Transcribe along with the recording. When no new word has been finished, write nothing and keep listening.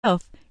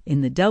South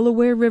in the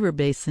Delaware River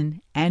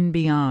Basin and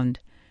beyond.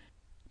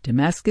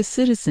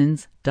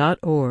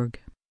 DamascusCitizens.org.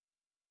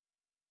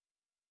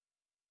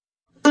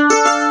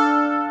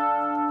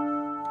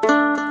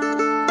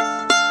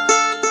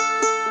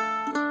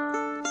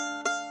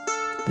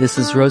 This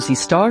is Rosie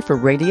Starr for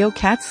Radio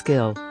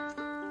Catskill.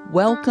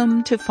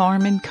 Welcome to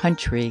Farm and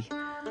Country,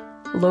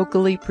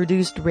 locally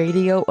produced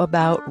radio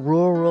about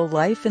rural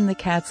life in the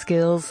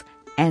Catskills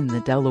and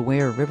the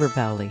Delaware River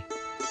Valley.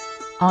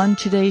 On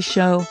today's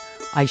show,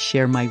 I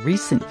share my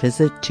recent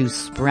visit to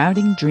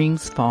Sprouting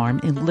Dreams Farm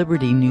in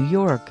Liberty, New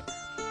York.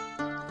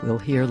 We'll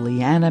hear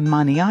Liana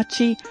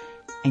Maniaci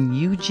and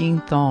Eugene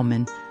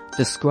Thalman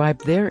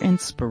describe their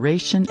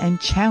inspiration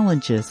and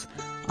challenges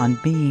on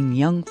being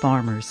young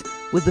farmers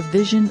with a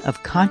vision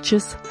of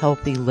conscious,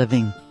 healthy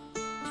living.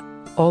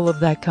 All of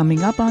that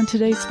coming up on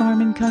today's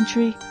Farm and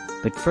Country.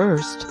 But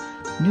first,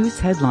 news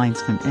headlines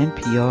from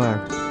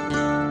NPR.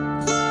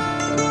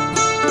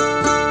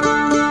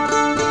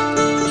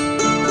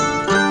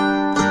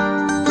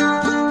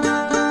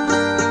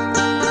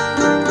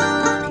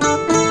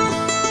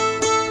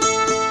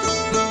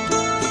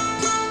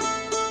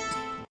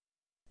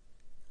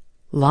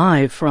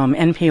 Live from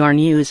NPR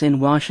News in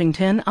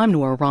Washington, I'm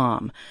Noor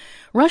Ram.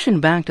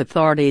 Russian-backed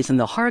authorities in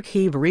the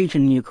Kharkiv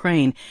region in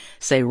Ukraine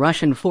say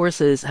Russian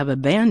forces have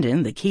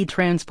abandoned the key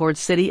transport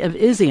city of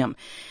Izium.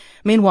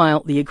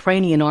 Meanwhile, the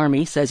Ukrainian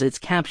army says it's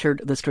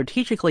captured the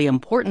strategically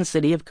important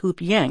city of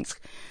Kupiansk.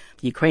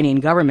 The Ukrainian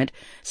government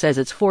says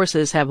its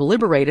forces have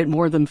liberated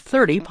more than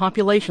 30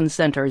 population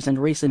centers in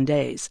recent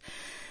days.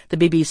 The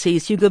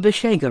BBC's Hugo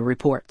Beshega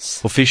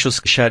reports. Officials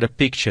shared a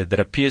picture that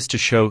appears to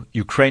show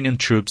Ukrainian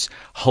troops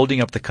holding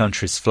up the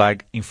country's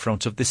flag in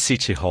front of the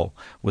city hall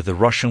with the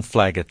Russian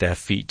flag at their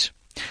feet.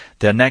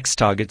 Their next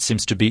target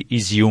seems to be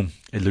Izium,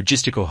 a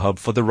logistical hub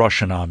for the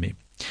Russian army.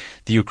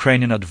 The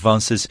Ukrainian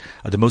advances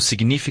are the most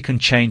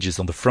significant changes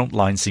on the front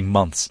lines in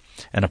months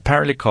and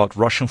apparently caught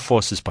Russian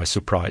forces by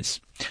surprise.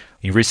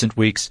 In recent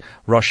weeks,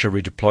 Russia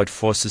redeployed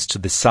forces to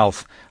the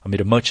south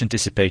amid a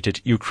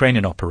much-anticipated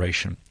Ukrainian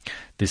operation.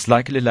 This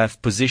likely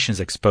left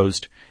positions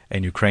exposed,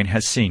 and Ukraine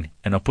has seen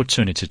an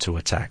opportunity to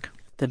attack.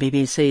 The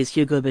BBC's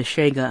Hugo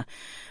Beshega.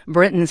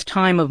 Britain's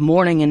time of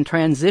mourning and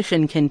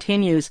transition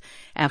continues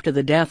after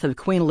the death of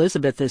Queen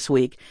Elizabeth this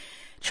week.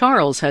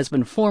 Charles has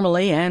been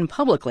formally and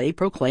publicly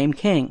proclaimed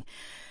king.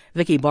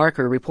 Vicky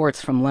Barker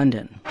reports from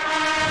London.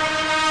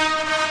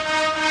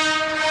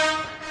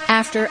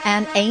 After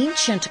an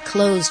ancient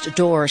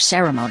closed-door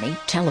ceremony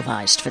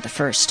televised for the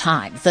first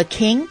time, the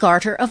King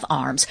Garter of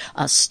Arms,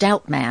 a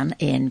stout man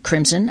in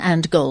crimson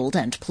and gold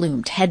and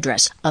plumed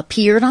headdress,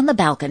 appeared on the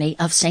balcony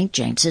of St.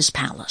 James's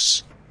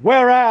Palace.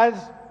 Whereas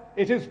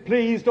it has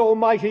pleased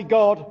Almighty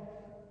God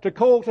to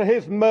call to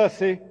his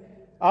mercy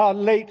our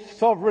late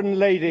sovereign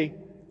lady,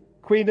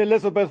 Queen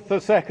Elizabeth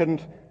II.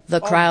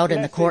 The crowd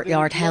in the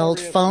courtyard held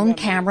phone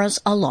cameras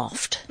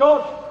aloft.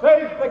 God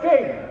save the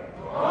King!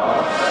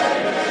 God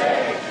save the King!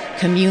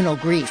 Communal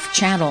grief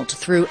channeled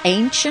through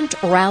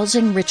ancient,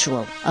 rousing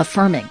ritual,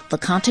 affirming the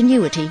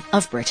continuity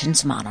of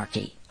Britain's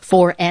monarchy.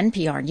 For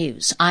NPR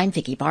News, I'm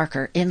Vicky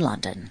Barker in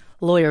London.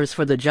 Lawyers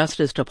for the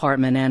Justice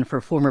Department and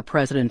for former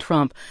President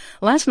Trump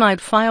last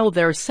night filed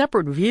their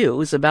separate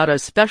views about a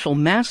special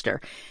master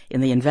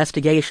in the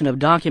investigation of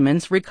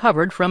documents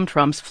recovered from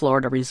Trump's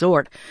Florida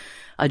resort.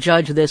 A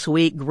judge this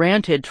week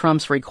granted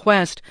Trump's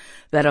request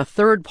that a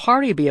third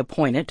party be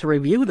appointed to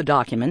review the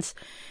documents.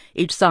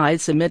 Each side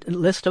submit a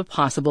list of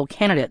possible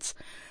candidates.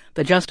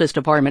 The Justice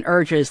Department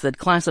urges that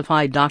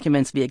classified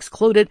documents be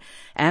excluded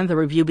and the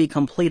review be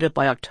completed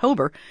by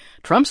October.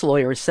 Trump's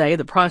lawyers say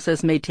the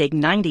process may take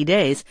 90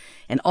 days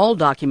and all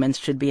documents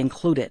should be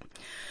included.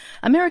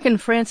 American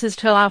Francis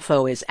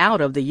Tiafoe is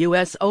out of the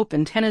U.S.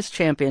 Open Tennis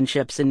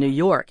Championships in New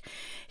York.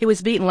 He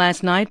was beaten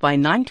last night by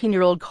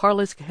 19-year-old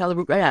Carlos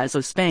Alcaraz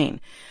of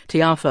Spain.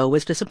 Tiafoe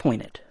was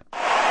disappointed.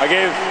 I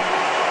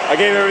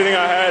gave everything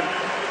I had.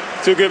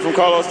 Too good from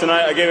Carlos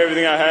tonight. I gave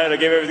everything I had. I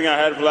gave everything I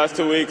had for the last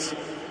 2 weeks.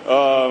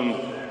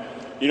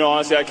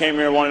 Honestly, I came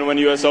here wanting to win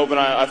the U.S. Open.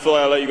 I feel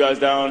like I let you guys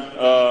down.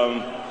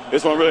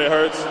 This one really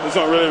hurts. This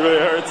one really, really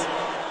hurts.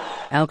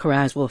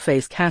 Alcaraz will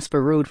face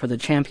Casper Ruud for the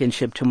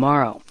championship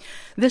tomorrow.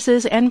 This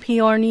is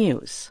NPR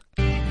News.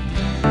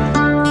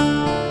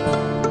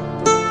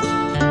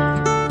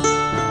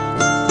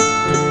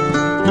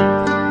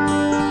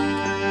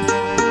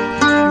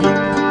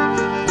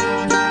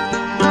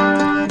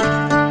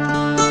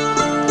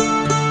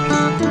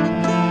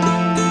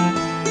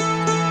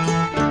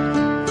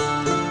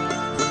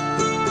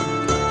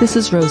 This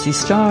is Rosie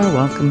Starr.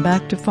 Welcome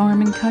back to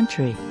Farm and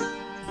Country.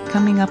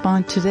 Coming up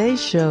on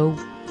today's show,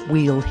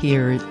 we'll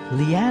hear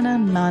Liana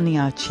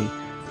Maniaci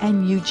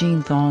and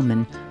Eugene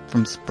Thalman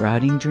from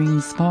Sprouting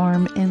Dreams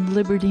Farm in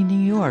Liberty, New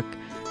York,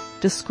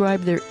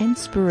 describe their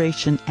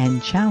inspiration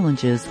and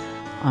challenges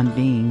on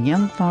being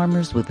young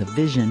farmers with a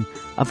vision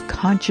of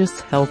conscious,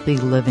 healthy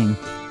living.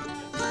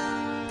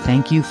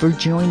 Thank you for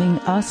joining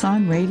us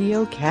on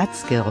Radio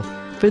Catskill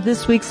for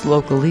this week's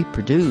locally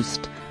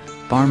produced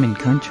Farm and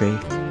Country.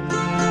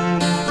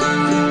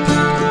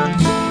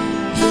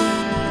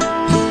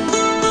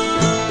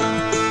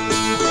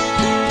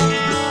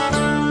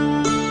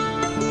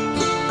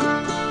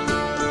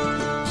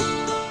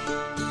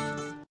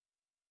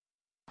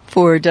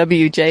 For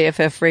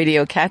WJFF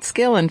Radio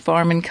Catskill and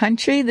Farm and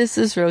Country, this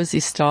is Rosie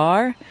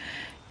Starr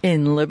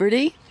in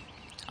Liberty.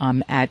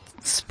 I'm at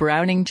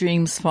Sprouting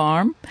Dreams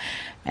Farm,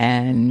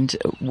 and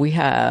we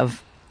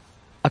have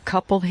a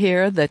couple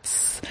here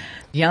that's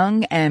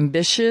young,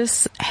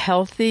 ambitious,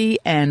 healthy,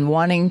 and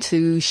wanting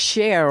to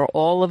share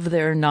all of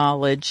their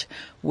knowledge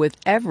with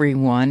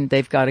everyone.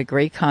 They've got a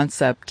great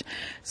concept.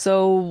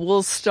 So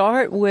we'll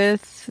start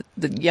with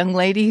the young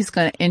lady who's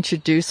going to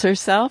introduce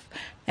herself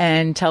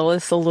and tell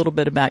us a little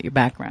bit about your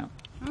background.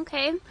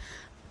 Okay.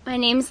 My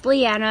name's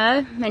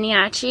Leanna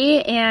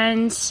Maniaci,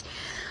 and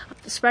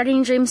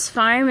Sprouting Dreams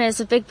Farm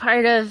is a big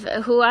part of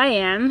who I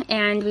am,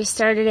 and we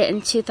started it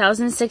in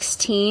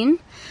 2016.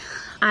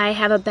 I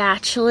have a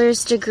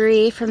bachelor's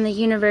degree from the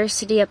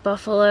University at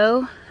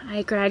Buffalo.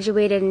 I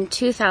graduated in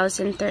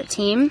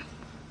 2013.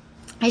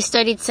 I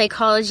studied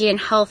psychology and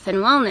health and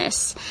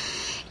wellness,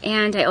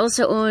 and I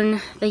also own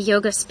the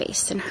yoga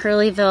space in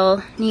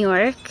Hurleyville, New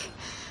York,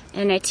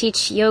 and I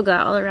teach yoga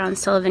all around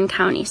Sullivan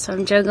County, so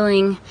I'm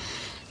juggling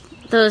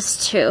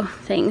those two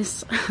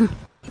things.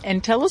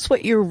 And tell us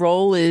what your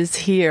role is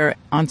here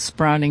on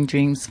Sprouting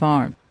Dreams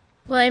Farm.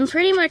 Well, I'm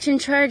pretty much in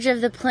charge of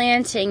the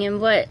planting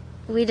and what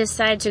we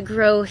decide to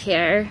grow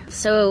here.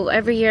 So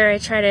every year I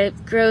try to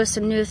grow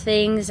some new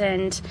things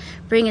and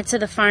bring it to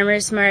the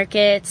farmers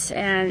markets,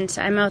 and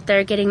I'm out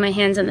there getting my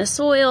hands on the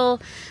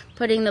soil,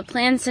 putting the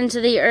plants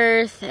into the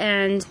earth,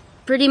 and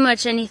pretty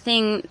much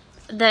anything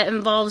that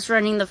involves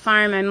running the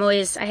farm,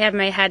 I have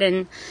my head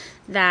in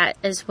that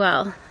as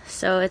well.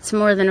 So it's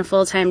more than a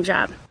full-time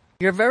job.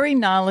 You're very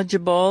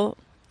knowledgeable,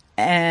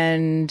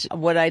 and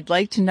what I'd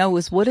like to know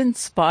is what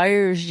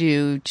inspires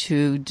you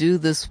to do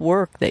this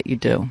work that you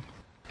do?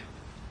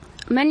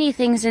 Many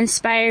things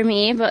inspire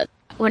me, but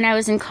when I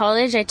was in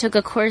college, I took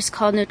a course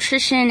called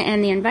Nutrition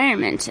and the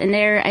Environment, and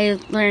there I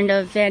learned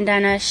of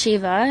Vandana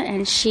Shiva,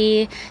 and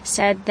she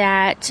said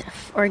that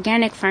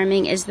organic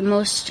farming is the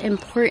most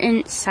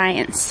important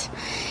science,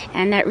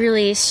 and that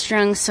really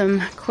strung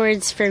some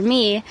chords for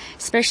me,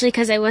 especially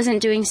because I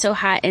wasn't doing so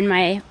hot in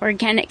my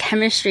organic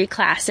chemistry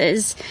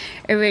classes,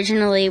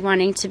 originally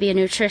wanting to be a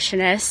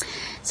nutritionist.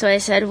 So I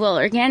said, well,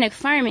 organic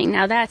farming,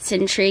 now that's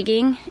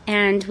intriguing,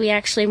 and we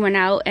actually went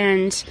out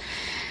and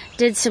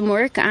did some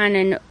work on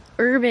an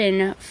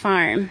urban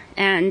farm,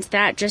 and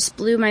that just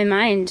blew my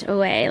mind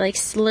away, like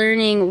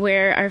learning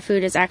where our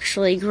food is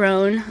actually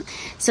grown.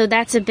 So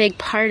that's a big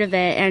part of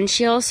it. And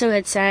she also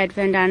had said,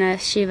 Vandana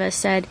Shiva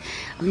said,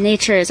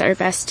 nature is our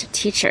best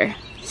teacher.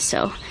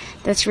 So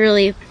that's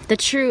really the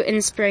true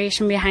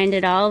inspiration behind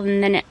it all.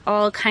 And then it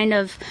all kind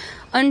of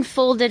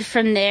unfolded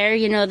from there.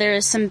 You know, there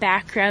was some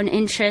background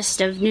interest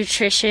of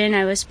nutrition.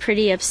 I was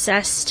pretty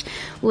obsessed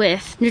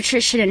with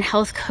nutrition and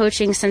health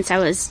coaching since I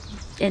was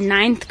in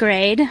 9th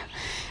grade.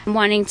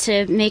 Wanting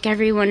to make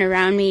everyone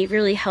around me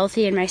really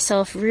healthy and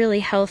myself really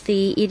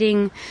healthy,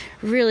 eating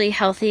really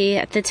healthy.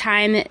 At the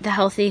time, the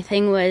healthy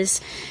thing was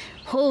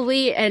whole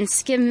wheat and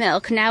skim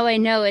milk. Now I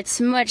know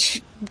it's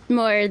much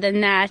more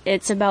than that.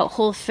 It's about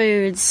whole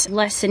foods,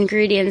 less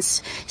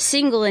ingredients,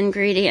 single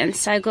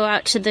ingredients. I go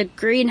out to the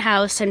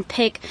greenhouse and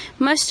pick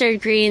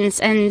mustard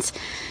greens and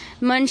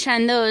munch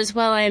on those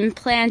while I'm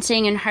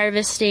planting and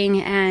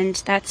harvesting, and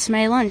that's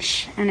my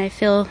lunch, and I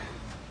feel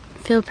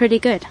pretty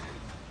good.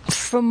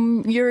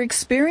 From your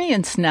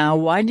experience now,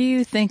 why do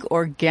you think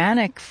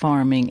organic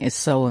farming is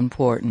so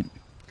important?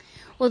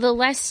 Well, the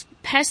less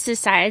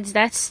pesticides,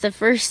 that's the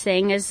first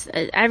thing, is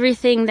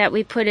everything that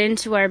we put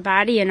into our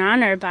body and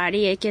on our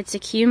body, it gets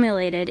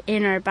accumulated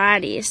in our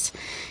bodies.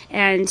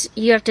 And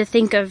you have to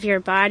think of your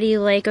body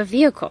like a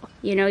vehicle.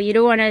 You know, you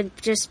don't want to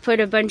just put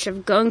a bunch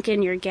of gunk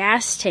in your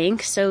gas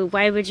tank, so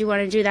why would you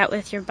want to do that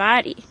with your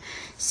body?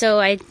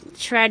 So I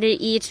try to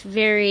eat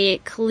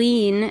very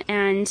clean,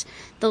 and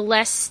the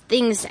less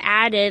things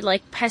added,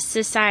 like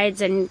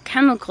pesticides and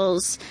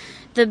chemicals,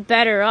 the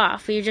better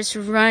off. We just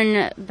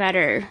run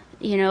better.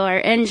 You know, our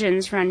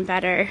engines run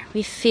better.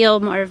 We feel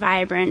more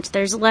vibrant.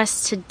 There's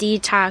less to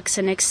detox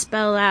and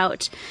expel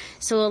out.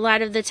 So a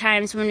lot of the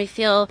times when we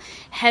feel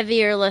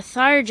heavy or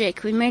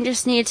lethargic, we might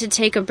just need to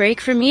take a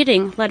break from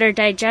eating, let our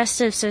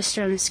digestive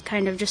systems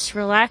kind of just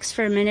relax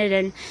for a minute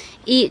and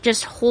eat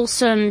just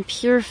wholesome,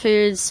 pure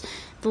foods,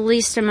 the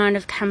least amount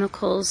of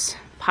chemicals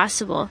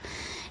possible.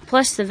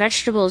 Plus the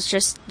vegetables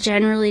just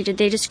generally,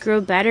 they just grow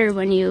better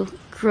when you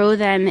grow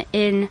them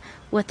in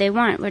what they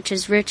want, which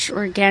is rich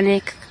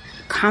organic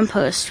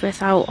compost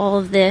without all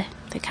of the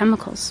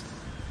chemicals.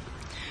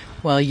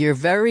 Well, you're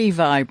very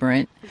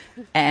vibrant,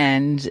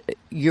 and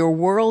your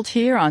world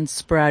here on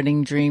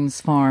Sprouting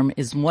Dreams Farm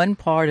is one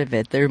part of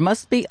it. There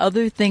must be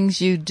other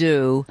things you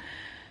do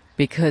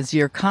because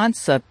your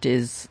concept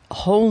is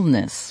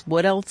wholeness.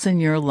 What else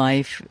in your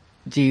life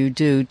do you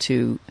do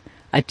to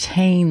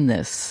attain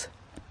this?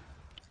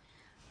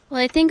 Well,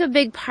 I think a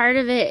big part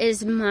of it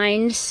is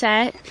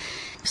mindset,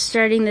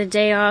 starting the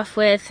day off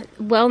with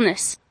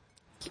wellness.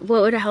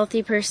 What would a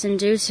healthy person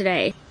do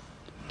today?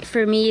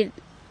 For me,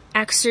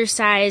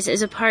 exercise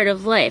is a part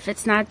of life.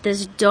 It's not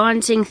this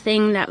daunting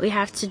thing that we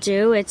have to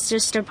do. It's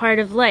just a part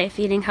of life.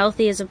 Eating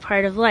healthy is a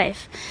part of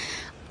life.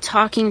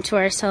 talking to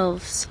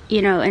ourselves,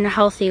 in a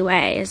healthy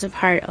way is a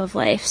part of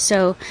life.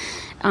 So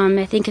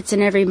I think it's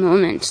in every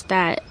moment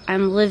that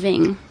I'm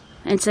living.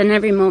 It's in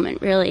every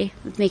moment, really,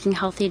 making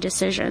healthy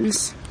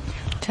decisions.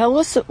 Tell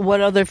us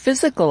what other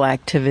physical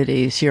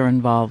activities you're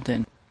involved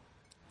in.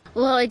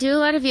 Well, I do a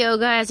lot of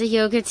yoga as a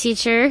yoga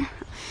teacher.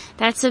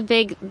 That's a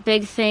big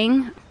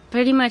thing.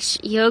 Pretty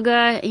much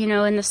yoga,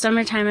 in the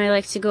summertime I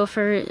like to go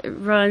for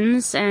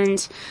runs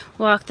and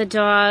walk the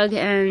dog,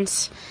 and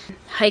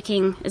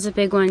hiking is a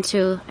big one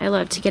too. I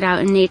love to get out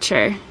in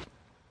nature.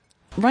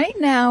 Right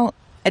now,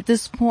 at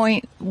this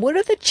point, what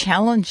are the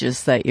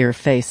challenges that you're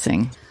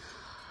facing?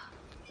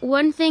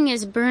 One thing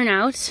is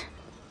burnout.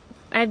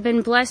 I've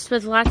been blessed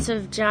with lots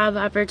of job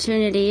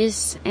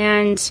opportunities,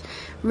 and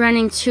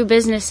running 2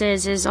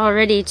 businesses is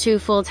already 2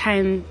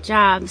 full-time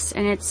jobs,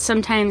 and it's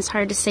sometimes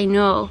hard to say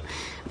no.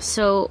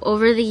 So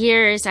over the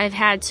years, I've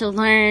had to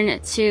learn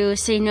to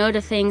say no to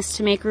things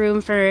to make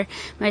room for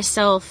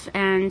myself,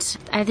 and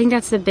I think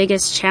that's the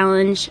biggest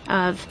challenge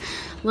of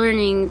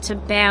learning to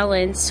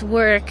balance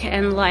work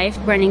and life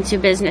running 2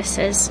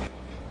 businesses.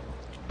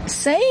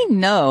 Saying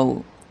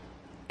no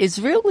is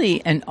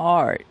really an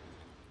art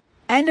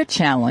and a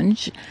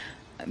challenge,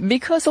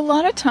 because a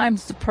lot of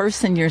times the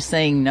person you're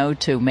saying no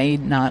to may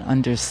not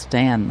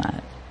understand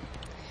that.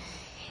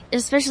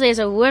 Especially as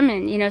a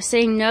woman,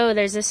 saying no,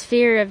 there's this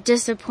fear of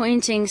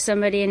disappointing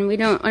somebody, and we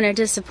don't want to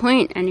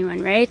disappoint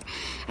anyone, right?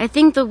 I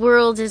think the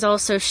world is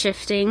also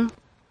shifting.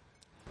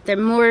 There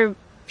are more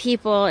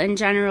people in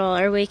general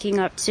are waking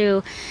up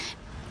to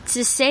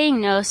saying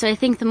no. So I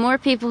think the more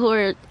people who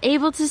are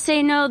able to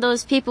say no,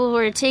 those people who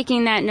are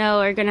taking that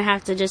no are going to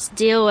have to just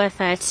deal with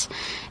it,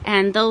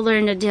 and they'll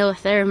learn to deal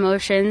with their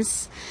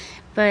emotions.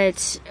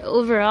 But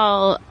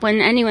overall,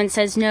 when anyone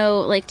says no,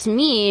 like to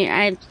me,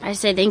 I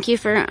say thank you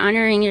for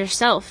honoring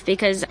yourself,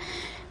 because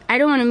I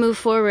don't want to move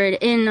forward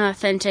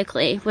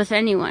inauthentically with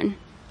anyone.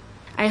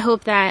 I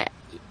hope that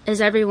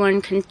as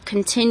everyone can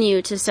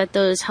continue to set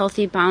those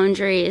healthy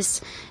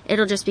boundaries,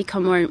 it'll just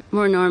become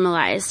more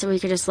normalized, so we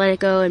could just let it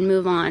go and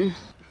move on.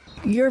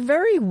 You're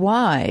very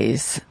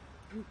wise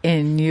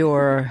in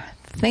your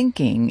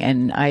thinking,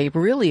 and I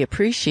really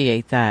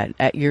appreciate that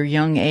at your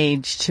young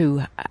age,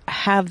 to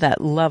have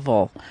that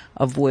level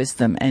of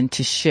wisdom and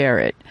to share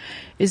it.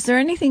 Is there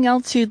anything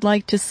else you'd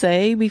like to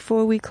say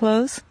before we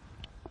close?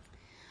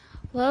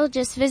 Well,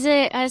 just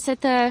visit us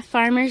at the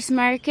farmers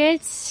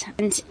markets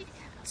and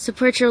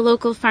support your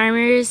local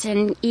farmers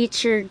and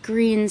eat your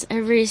greens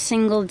every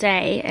single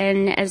day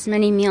and as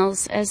many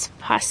meals as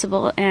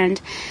possible,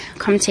 and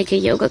come take a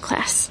yoga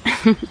class.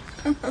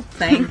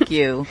 Thank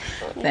you.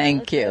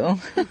 Thank you.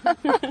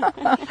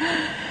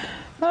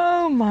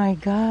 Oh my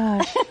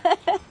gosh.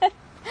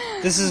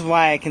 This is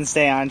why I can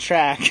stay on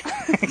track.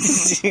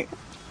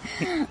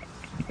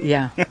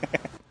 Yeah.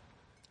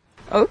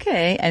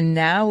 Okay, and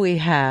now we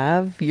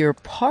have your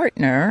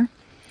partner,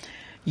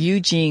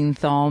 Eugene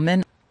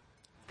Thalman,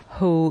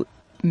 who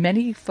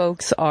many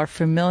folks are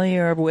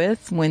familiar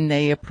with when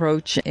they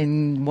approach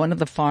in one of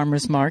the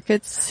farmers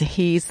markets.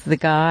 He's the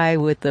guy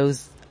with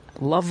those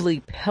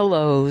lovely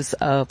pillows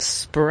of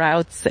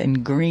sprouts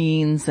and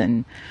greens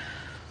and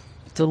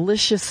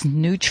delicious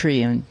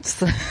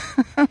nutrients.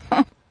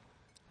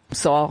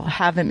 So I'll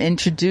have him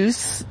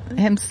introduce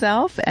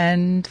himself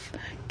and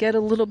get a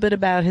little bit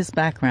about his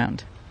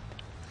background.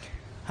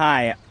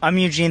 Hi, I'm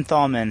Eugene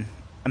Thalman.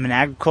 I'm an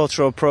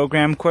agricultural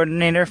program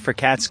coordinator for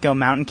Catskill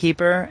Mountain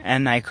Keeper,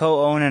 and I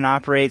co-own and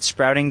operate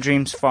Sprouting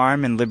Dreams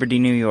Farm in Liberty,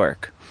 New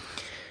York.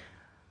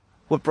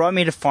 What brought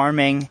me to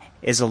farming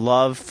is a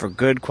love for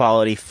good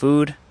quality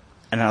food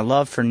and a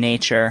love for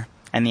nature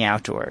and the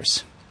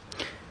outdoors.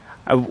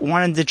 I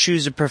wanted to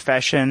choose a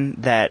profession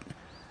that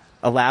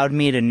allowed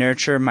me to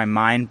nurture my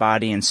mind,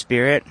 body, and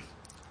spirit,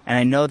 and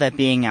I know that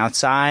being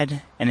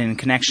outside and in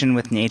connection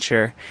with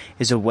nature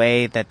is a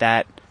way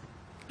that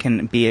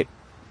can be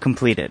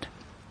completed.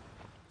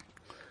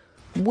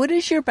 What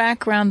is your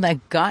background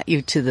that got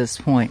you to this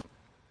point?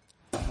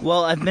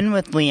 Well, I've been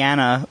with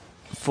Leanna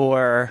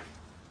for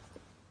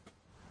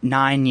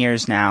 9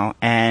 years now,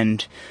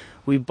 and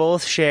we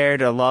both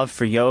shared a love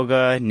for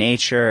yoga,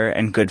 nature,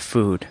 and good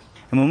food.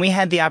 And when we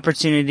had the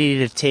opportunity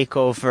to take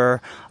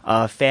over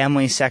a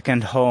family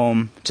second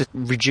home to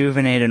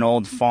rejuvenate an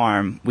old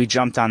farm, we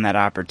jumped on that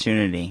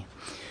opportunity.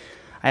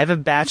 I have a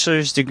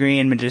bachelor's degree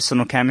in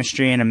medicinal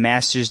chemistry and a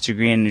master's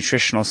degree in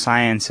nutritional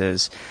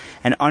sciences,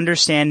 and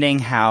understanding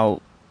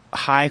how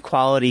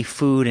high-quality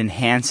food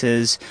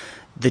enhances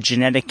the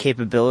genetic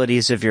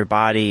capabilities of your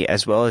body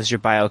as well as your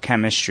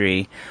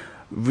biochemistry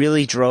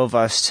really drove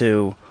us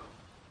to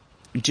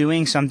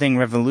doing something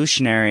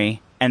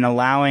revolutionary and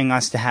allowing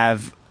us to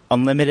have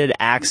unlimited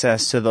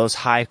access to those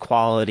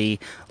high-quality,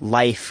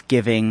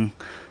 life-giving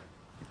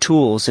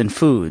tools and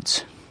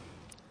foods.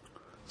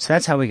 So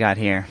that's how we got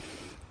here.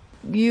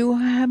 You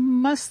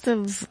must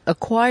have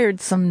acquired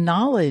some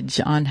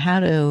knowledge on how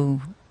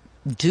to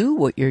do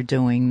what you're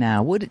doing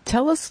now.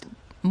 Tell us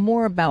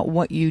more about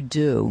what you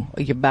do,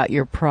 about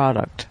your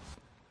product.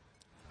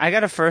 I got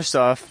to first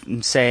off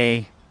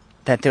say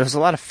that there was a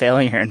lot of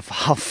failure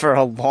involved for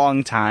a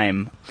long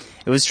time.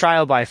 It was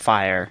trial by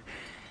fire.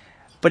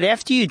 But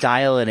after you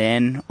dial it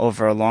in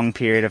over a long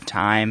period of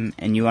time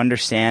and you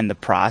understand the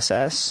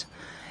process,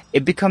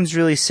 it becomes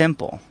really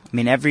simple. I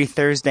mean, every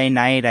Thursday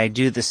night I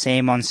do the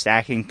same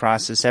unstacking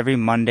process. Every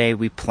Monday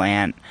we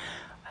plant,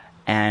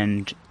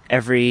 and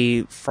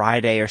every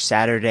Friday or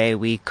Saturday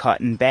we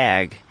cut and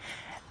bag.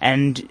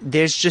 And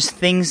there's just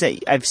things that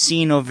I've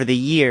seen over the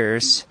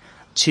years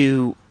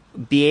to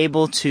be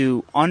able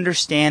to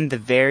understand the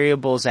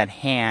variables at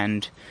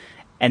hand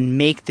and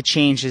make the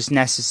changes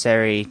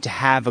necessary to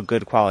have a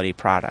good quality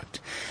product.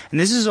 And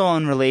this is all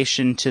in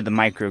relation to the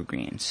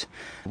microgreens.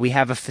 We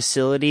have a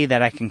facility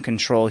that I can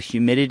control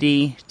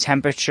humidity,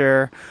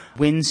 temperature,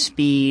 wind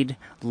speed,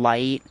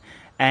 light,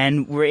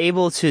 and we're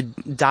able to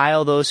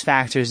dial those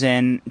factors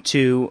in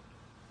to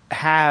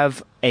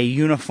have a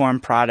uniform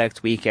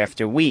product week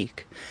after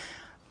week.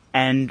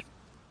 And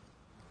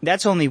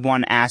that's only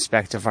one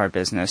aspect of our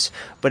business,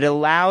 but it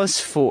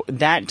allows for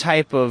that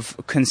type of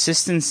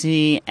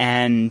consistency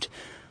and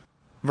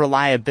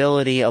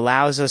reliability,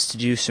 allows us to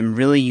do some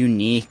really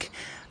unique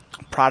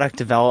product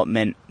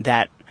development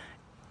that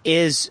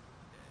is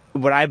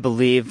what I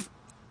believe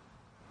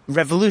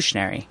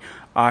revolutionary.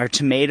 Our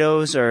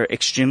tomatoes are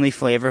extremely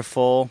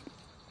flavorful.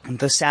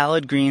 The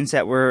salad greens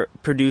that we're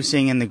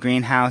producing in the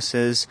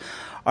greenhouses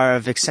are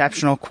of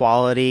exceptional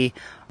quality,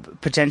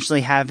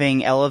 potentially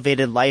having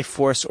elevated life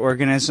force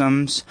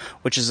organisms,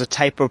 which is a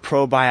type of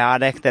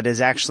probiotic that is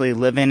actually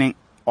living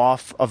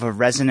off of a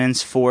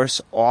resonance force,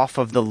 off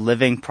of the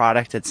living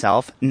product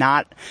itself,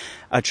 not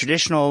a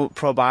traditional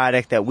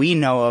probiotic that we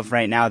know of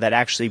right now that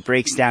actually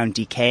breaks down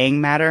decaying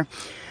matter.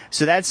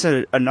 So that's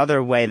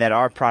another way that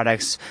our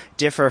products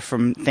differ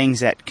from things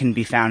that can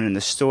be found in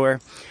the store.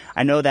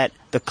 I know that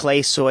the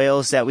clay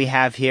soils that we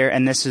have here,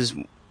 and this is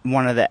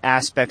one of the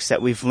aspects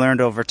that we've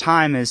learned over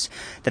time, is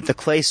that the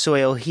clay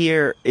soil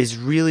here is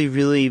really,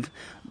 really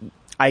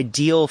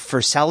ideal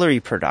for celery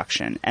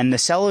production. And the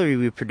celery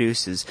we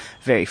produce is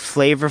very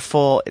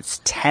flavorful, it's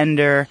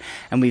tender,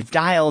 and we've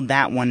dialed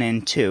that one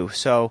in too.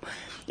 So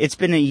it's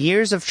been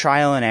years of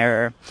trial and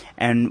error,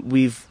 and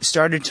we've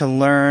started to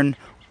learn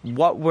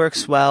what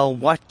works well,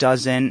 what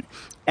doesn't,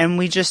 and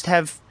we just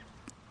have,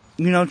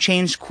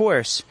 changed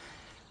course.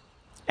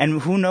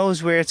 And who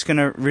knows where it's going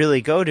to really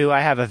go to.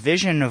 I have a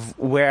vision of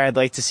where I'd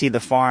like to see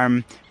the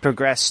farm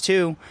progress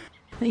to.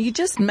 You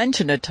just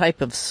mentioned a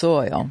type of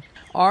soil.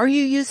 Are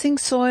you using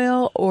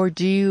soil, or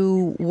do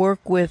you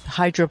work with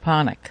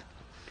hydroponic?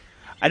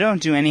 I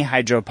don't do any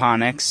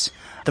hydroponics.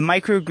 The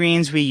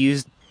microgreens we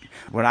use,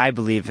 what I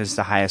believe is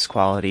the highest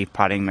quality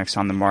potting mix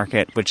on the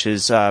market, which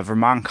is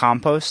Vermont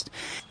compost.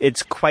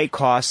 It's quite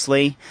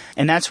costly,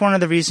 and that's one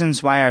of the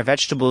reasons why our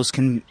vegetables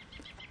can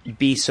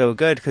be so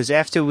good, because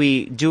after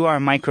we do our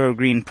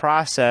microgreen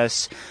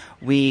process,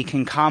 we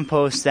can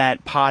compost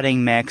that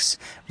potting mix,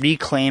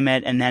 reclaim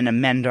it, and then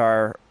amend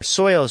our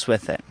soils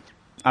with it.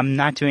 I'm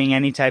not doing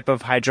any type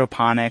of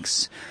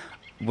hydroponics.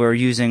 We're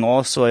using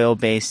all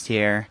soil-based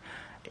here.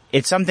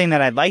 It's something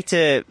that I'd like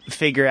to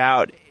figure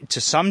out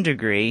to some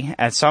degree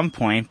at some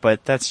point,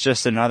 but that's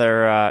just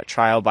another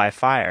trial by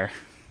fire.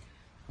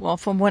 Well,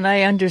 from what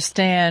I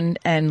understand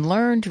and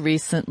learned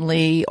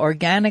recently,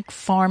 organic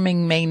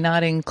farming may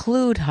not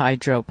include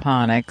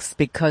hydroponics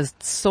because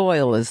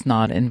soil is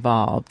not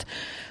involved.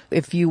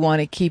 If you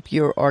want to keep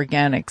your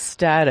organic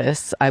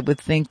status, I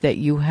would think that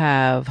you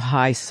have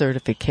high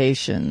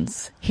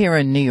certifications here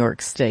in New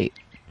York State.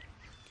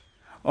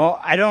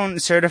 Well, I don't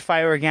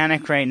certify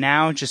organic right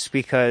now just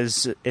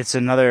because it's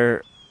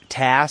another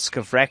task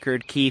of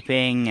record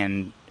keeping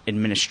and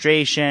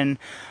administration,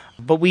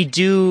 but we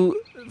do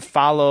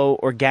follow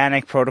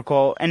organic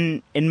protocol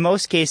and in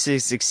most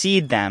cases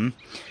exceed them.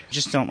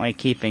 Just don't like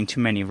keeping too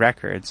many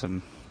records.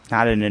 I'm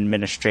not an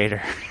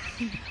administrator.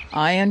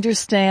 I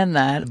understand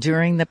that.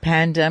 During the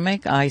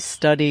pandemic, I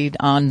studied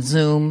on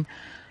Zoom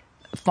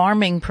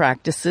farming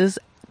practices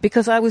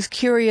because I was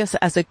curious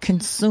as a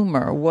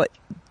consumer what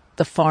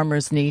the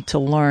farmers need to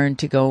learn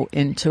to go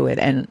into it.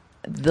 And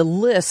the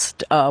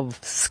list of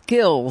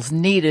skills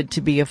needed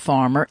to be a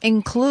farmer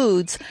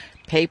includes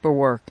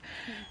paperwork.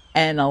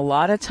 And a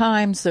lot of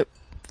times that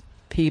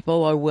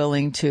people are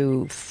willing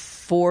to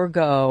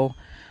forego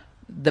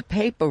the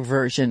paper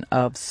version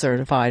of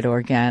certified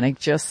organic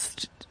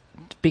just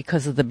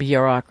because of the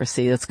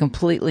bureaucracy. That's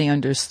completely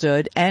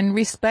understood and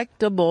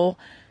respectable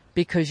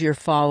because you're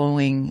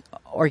following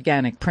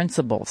organic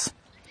principles.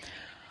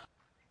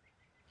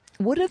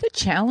 What are the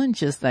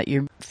challenges that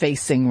you're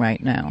facing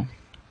right now?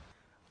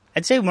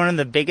 I'd say one of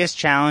the biggest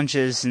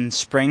challenges in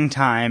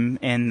springtime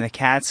in the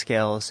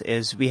Catskills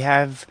is we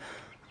have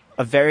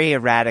a very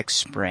erratic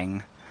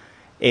spring.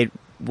 It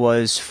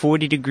was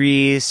 40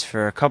 degrees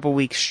for a couple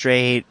weeks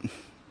straight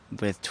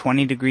with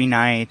 20-degree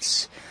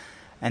nights,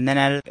 and then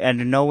out of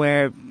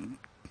nowhere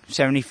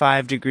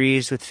 75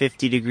 degrees with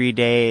 50-degree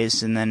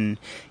days, and then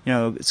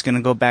it's going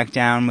to go back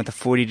down with a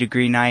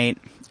 40-degree night,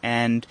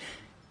 and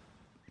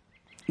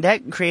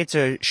that creates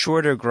a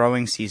shorter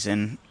growing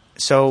season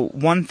So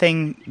one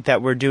thing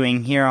that we're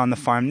doing here on the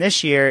farm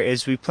this year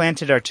is we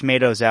planted our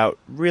tomatoes out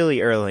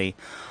really early.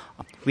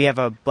 We have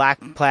a black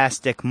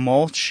plastic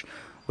mulch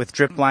with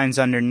drip lines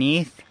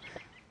underneath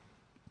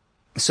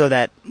so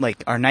that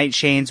our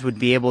nightshades would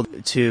be able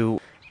to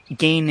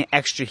gain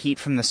extra heat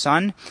from the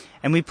sun.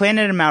 And we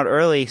planted them out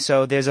early,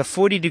 so there's a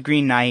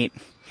 40-degree night,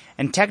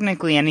 and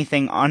technically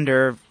anything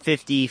under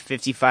 50,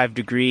 55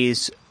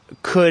 degrees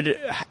could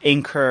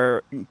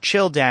incur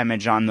chill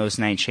damage on those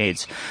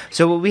nightshades.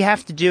 So what we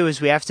have to do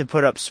is we have to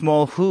put up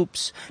small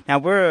hoops. Now,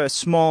 we're a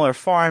smaller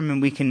farm,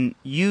 and we can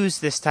use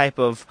this type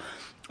of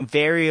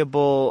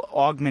variable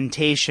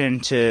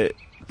augmentation to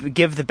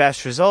give the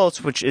best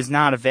results, which is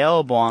not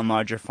available on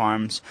larger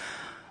farms.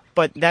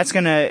 But that's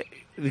going to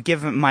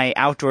give my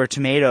outdoor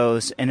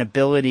tomatoes an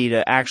ability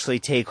to actually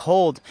take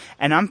hold.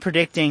 And I'm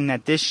predicting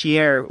that this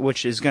year,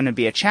 which is going to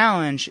be a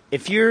challenge,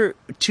 if you're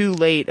too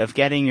late of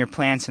getting your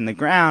plants in the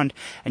ground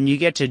and you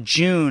get to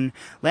June,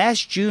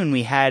 last June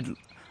we had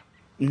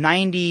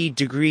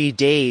 90-degree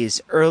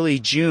days, early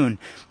June.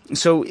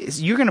 So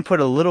you're going to put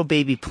a little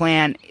baby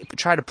plant,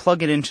 try to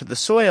plug it into the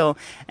soil,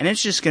 and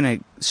it's just going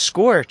to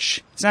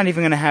scorch. It's not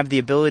even going to have the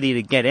ability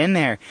to get in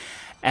there.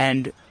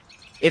 And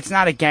it's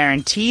not a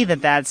guarantee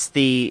that that's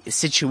the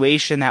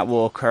situation that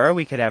will occur.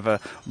 We could have a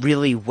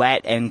really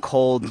wet and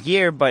cold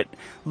year, but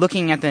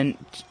looking at the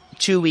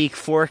 2-week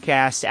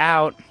forecast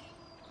out,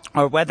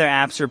 our weather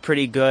apps are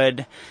pretty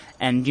good.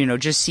 And,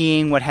 just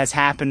seeing what has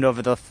happened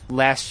over the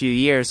last few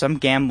years, I'm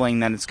gambling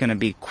that it's going to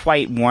be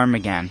quite warm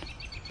again.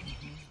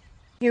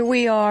 Here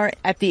we are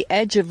at the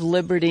edge of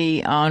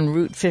Liberty on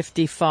Route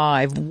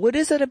 55. What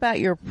is it about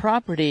your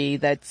property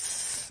that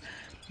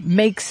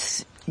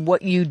makes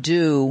what you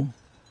do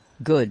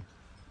good?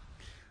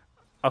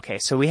 Okay,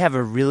 so we have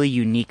a really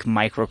unique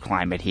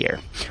microclimate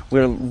here.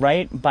 We're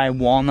right by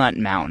Walnut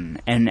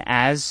Mountain, and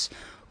as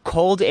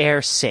cold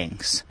air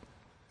sinks,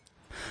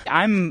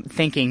 I'm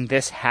thinking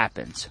this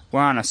happens.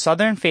 We're on a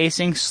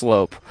southern-facing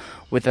slope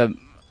with a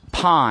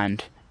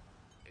pond,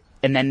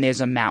 and then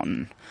there's a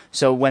mountain.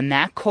 So when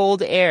that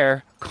cold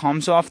air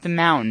comes off the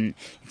mountain,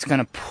 it's going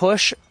to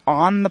push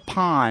on the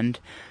pond.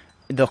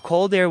 The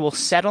cold air will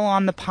settle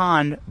on the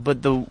pond,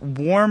 but the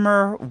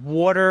warmer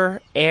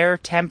water air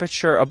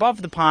temperature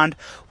above the pond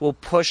will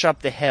push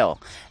up the hill.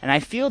 And I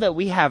feel that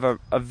we have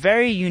a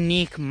very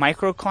unique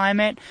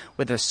microclimate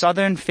with a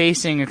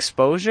southern-facing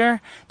exposure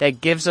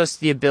that gives us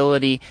the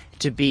ability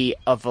to be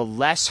of a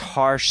less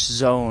harsh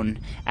zone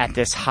at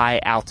this high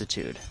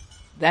altitude.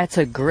 That's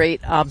a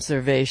great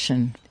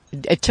observation.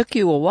 It took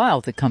you a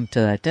while to come to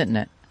that, didn't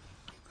it?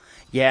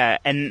 Yeah,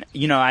 and,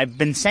 I've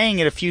been saying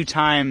it a few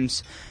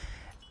times.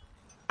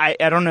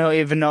 I don't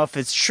even know if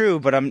it's true,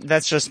 but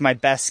that's just my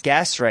best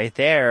guess right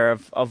there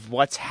of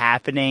what's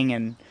happening.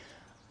 And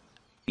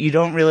you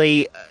don't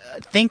really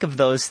think of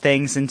those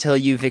things until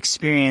you've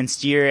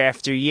experienced year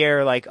after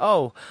year, like,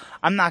 oh,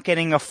 I'm not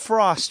getting a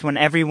frost when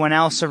everyone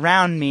else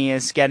around me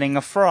is getting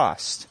a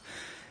frost.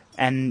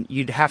 And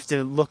you'd have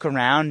to look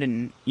around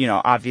and,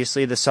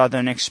 obviously the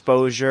southern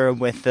exposure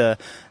with the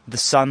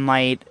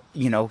sunlight,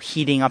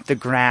 heating up the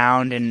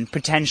ground, and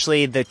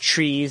potentially the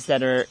trees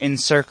that are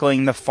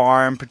encircling the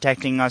farm,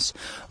 protecting us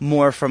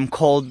more from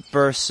cold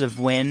bursts of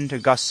wind or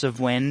gusts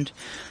of wind.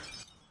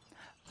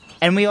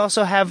 And we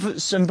also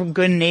have some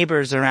good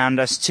neighbors around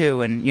us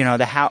too. And,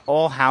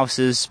 all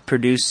houses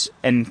produce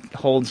and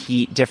hold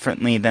heat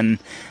differently than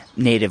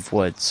native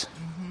woods.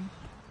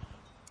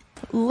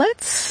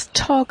 Let's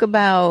talk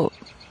about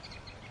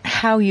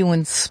how you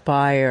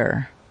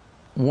inspire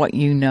what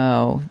you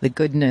know, the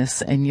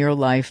goodness in your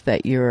life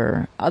that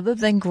you're, other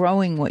than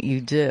growing what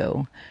you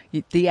do,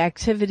 the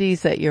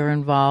activities that you're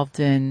involved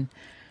in,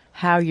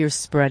 how you're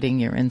spreading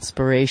your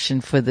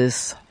inspiration for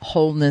this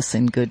wholeness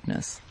and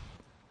goodness.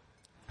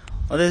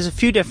 Well, there's a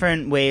few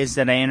different ways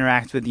that I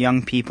interact with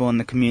young people in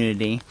the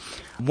community.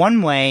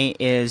 One way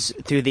is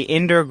through the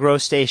Indoor Grow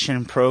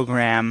Station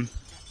program,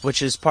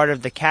 which is part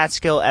of the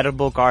Catskill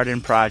Edible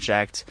Garden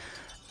Project,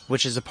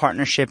 which is a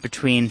partnership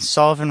between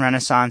Sullivan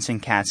Renaissance and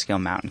Catskill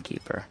Mountain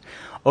Keeper.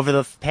 Over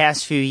the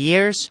past few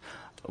years,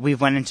 we've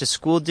went into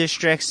school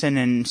districts and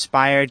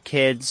inspired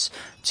kids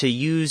to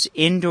use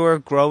indoor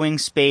growing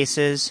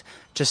spaces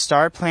to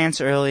start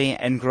plants early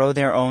and grow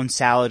their own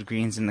salad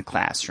greens in the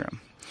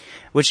classroom,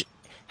 which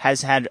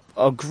has had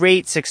a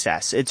great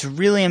success. It's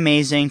really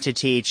amazing to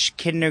teach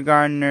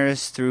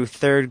kindergartners through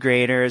third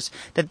graders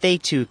that they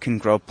too can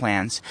grow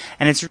plants.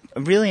 And it's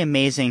really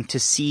amazing to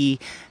see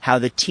how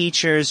the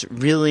teachers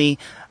really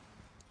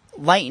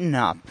lighten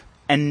up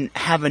and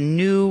have a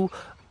new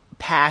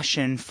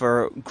passion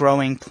for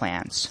growing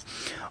plants.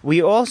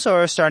 We also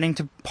are starting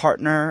to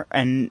partner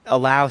and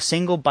allow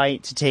Single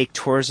Bite to take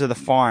tours of the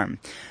farm.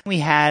 We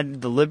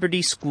had the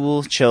Liberty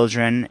School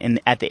children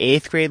at the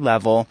 8th grade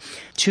level,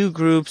 2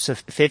 groups of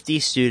 50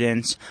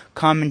 students,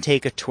 come and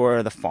take a tour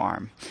of the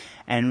farm.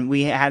 And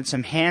we had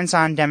some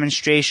hands-on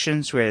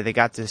demonstrations where they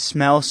got to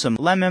smell some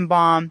lemon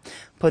balm,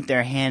 put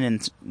their hand in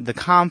the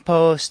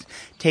compost,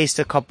 taste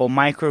a couple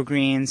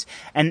microgreens,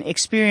 and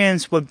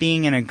experience what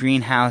being in a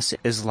greenhouse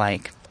is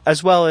like.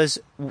 as well as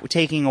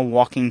taking a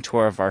walking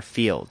tour of our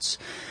fields.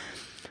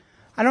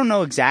 I don't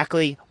know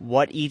exactly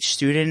what each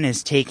student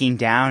is taking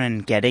down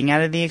and getting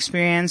out of the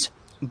experience,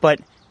 but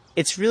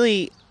it's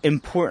really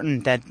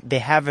important that they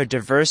have a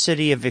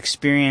diversity of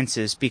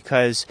experiences,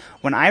 because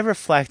when I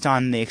reflect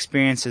on the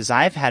experiences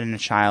I've had in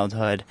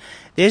childhood,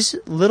 there's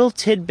little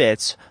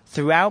tidbits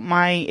throughout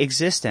my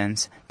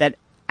existence that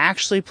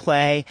actually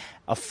play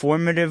a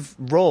formative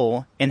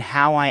role in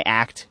how I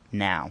act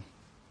now.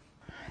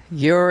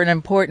 You're an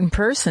important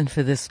person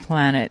for this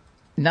planet.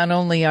 Not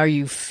only are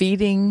you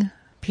feeding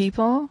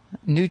people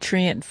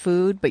nutrient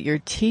food, but you're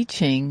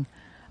teaching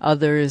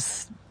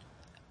others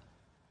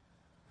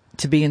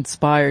to be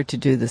inspired to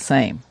do the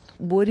same.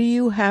 What do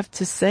you have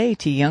to say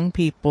to young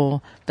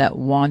people that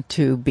want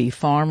to be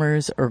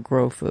farmers or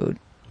grow food?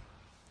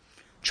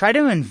 Try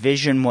to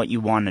envision what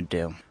you want to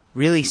do.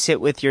 Really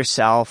sit with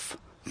yourself.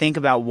 Think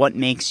about what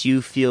makes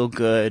you feel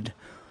good.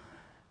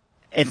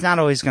 It's not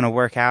always going to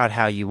work out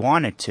how you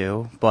want it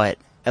to, but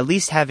at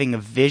least having a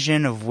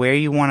vision of where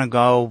you want to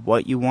go,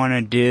 what you want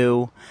to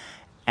do,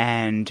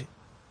 and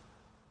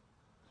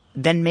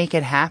then make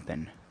it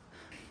happen.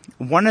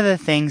 One of the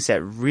things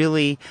that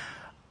really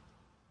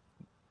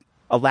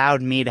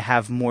allowed me to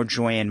have more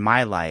joy in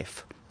my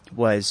life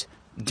was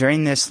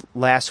during this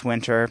last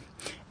winter,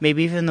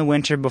 maybe even the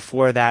winter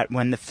before that,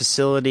 when the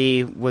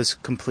facility was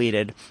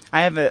completed.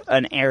 I have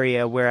an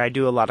area where I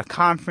do a lot of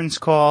conference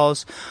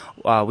calls.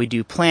 We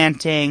do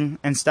planting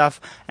and stuff.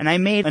 And I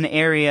made an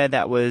area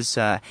that was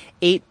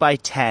 8 by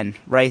 10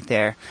 right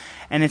there.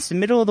 And it's the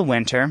middle of the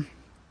winter.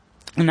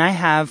 And I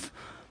have,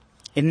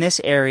 in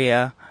this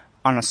area,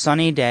 on a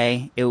sunny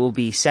day, it will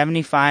be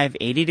 75,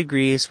 80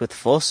 degrees with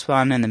full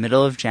sun in the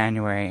middle of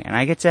January. And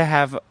I get to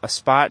have a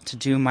spot to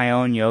do my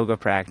own yoga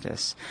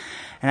practice.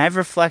 And I've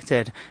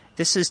reflected,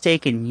 this has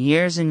taken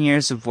years and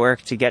years of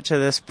work to get to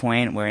this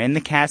point where in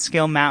the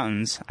Catskill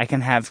Mountains, I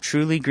can have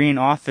truly green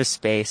office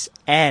space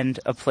and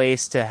a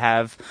place to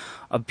have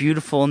a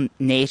beautiful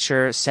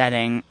nature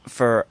setting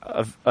for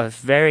a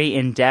very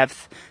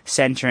in-depth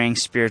centering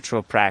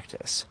spiritual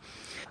practice.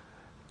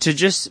 To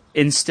just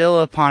instill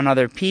upon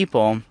other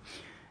people,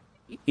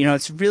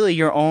 it's really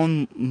your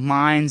own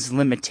mind's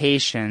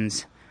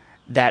limitations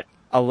that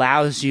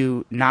allows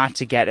you not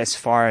to get as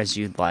far as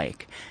you'd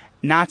like.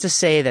 Not to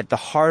say that the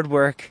hard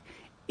work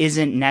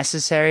isn't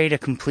necessary to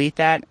complete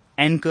that,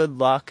 and good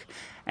luck,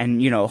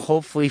 and,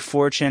 hopefully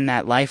fortune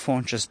that life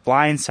won't just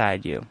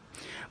blindside you.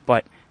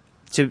 But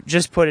to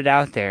just put it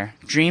out there,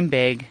 dream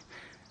big,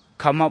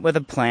 come up with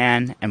a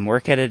plan, and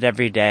work at it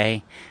every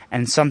day,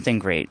 and something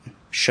great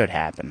should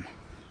happen.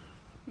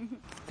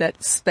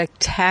 That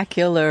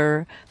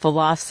spectacular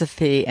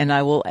philosophy, and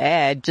I will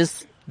add,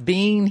 just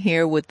being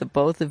here with the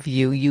both of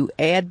you, you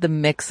add the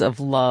mix of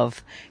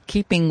love.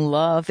 Keeping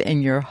love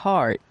in your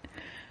heart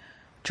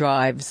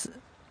drives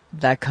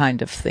that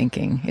kind of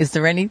thinking. Is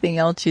there anything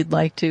else you'd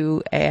like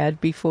to add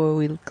before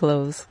we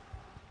close?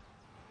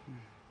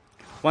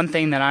 One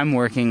thing that I'm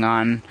working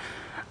on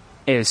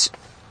is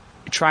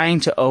trying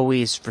to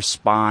always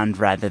respond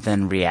rather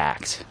than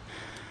react,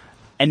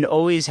 and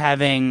always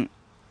having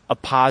a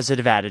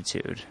positive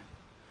attitude,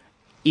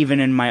 even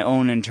in my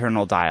own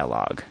internal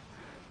dialogue.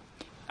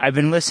 I've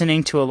been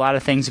listening to a lot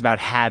of things about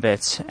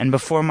habits, and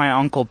before my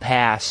uncle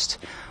passed,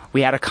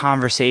 we had a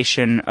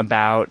conversation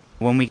about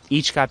when we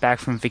each got back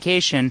from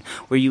vacation,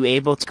 were you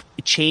able to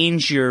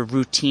change your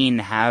routine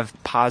to have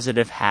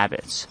positive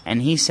habits?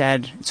 And he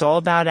said, it's all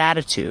about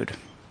attitude.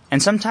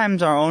 And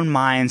sometimes our own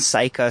minds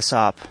psych us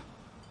up.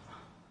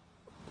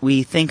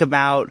 We think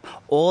about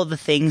all the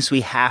things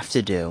we have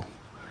to do.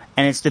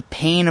 And it's the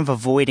pain of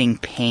avoiding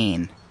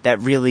pain that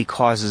really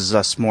causes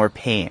us more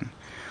pain.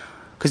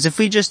 Because if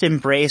we just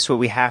embrace what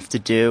we have to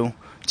do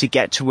to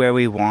get to where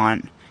we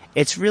want,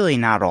 it's really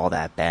not all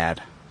that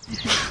bad.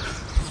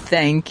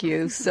 Thank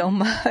you so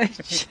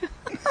much.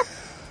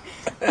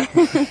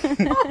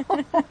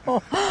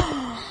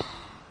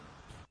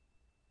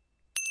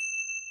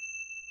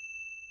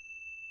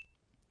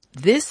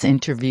 This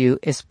interview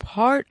is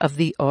part of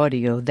the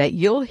audio that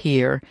you'll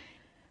hear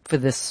for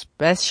the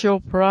special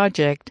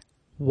project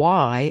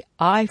Why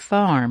I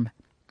Farm.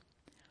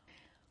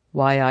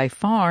 Why I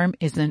Farm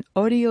is an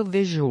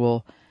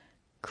audiovisual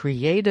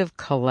creative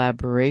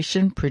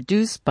collaboration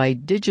produced by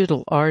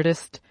digital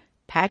artist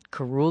Pat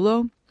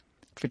Carullo,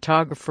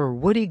 photographer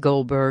Woody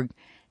Goldberg,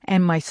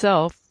 and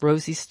myself,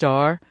 Rosie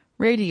Starr,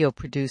 radio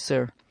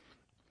producer.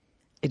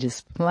 It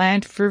is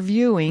planned for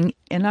viewing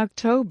in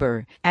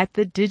October at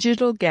the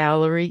Digital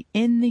Gallery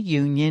in the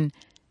Union,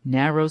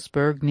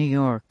 Narrowsburg, New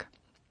York.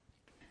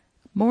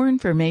 More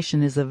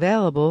information is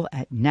available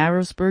at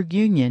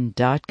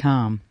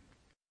narrowsburgunion.com.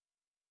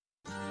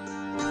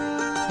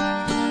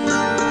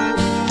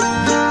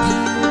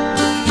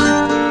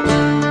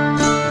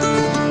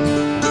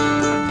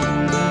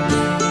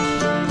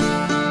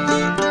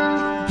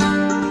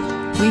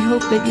 We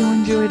hope that you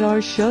enjoyed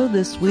our show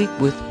this week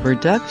with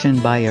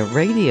production by a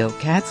Radio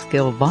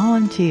Catskill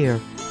volunteer.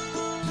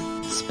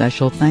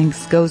 Special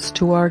thanks goes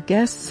to our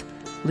guests,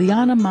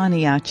 Liana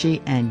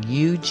Maniaci and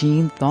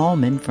Eugene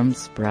Thalman from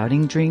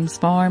Sprouting Dreams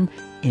Farm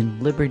in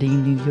Liberty,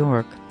 New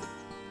York.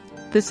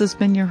 This has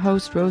been your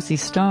host, Rosie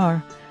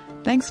Starr.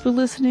 Thanks for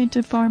listening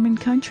to Farm and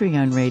Country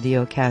on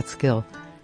Radio Catskill.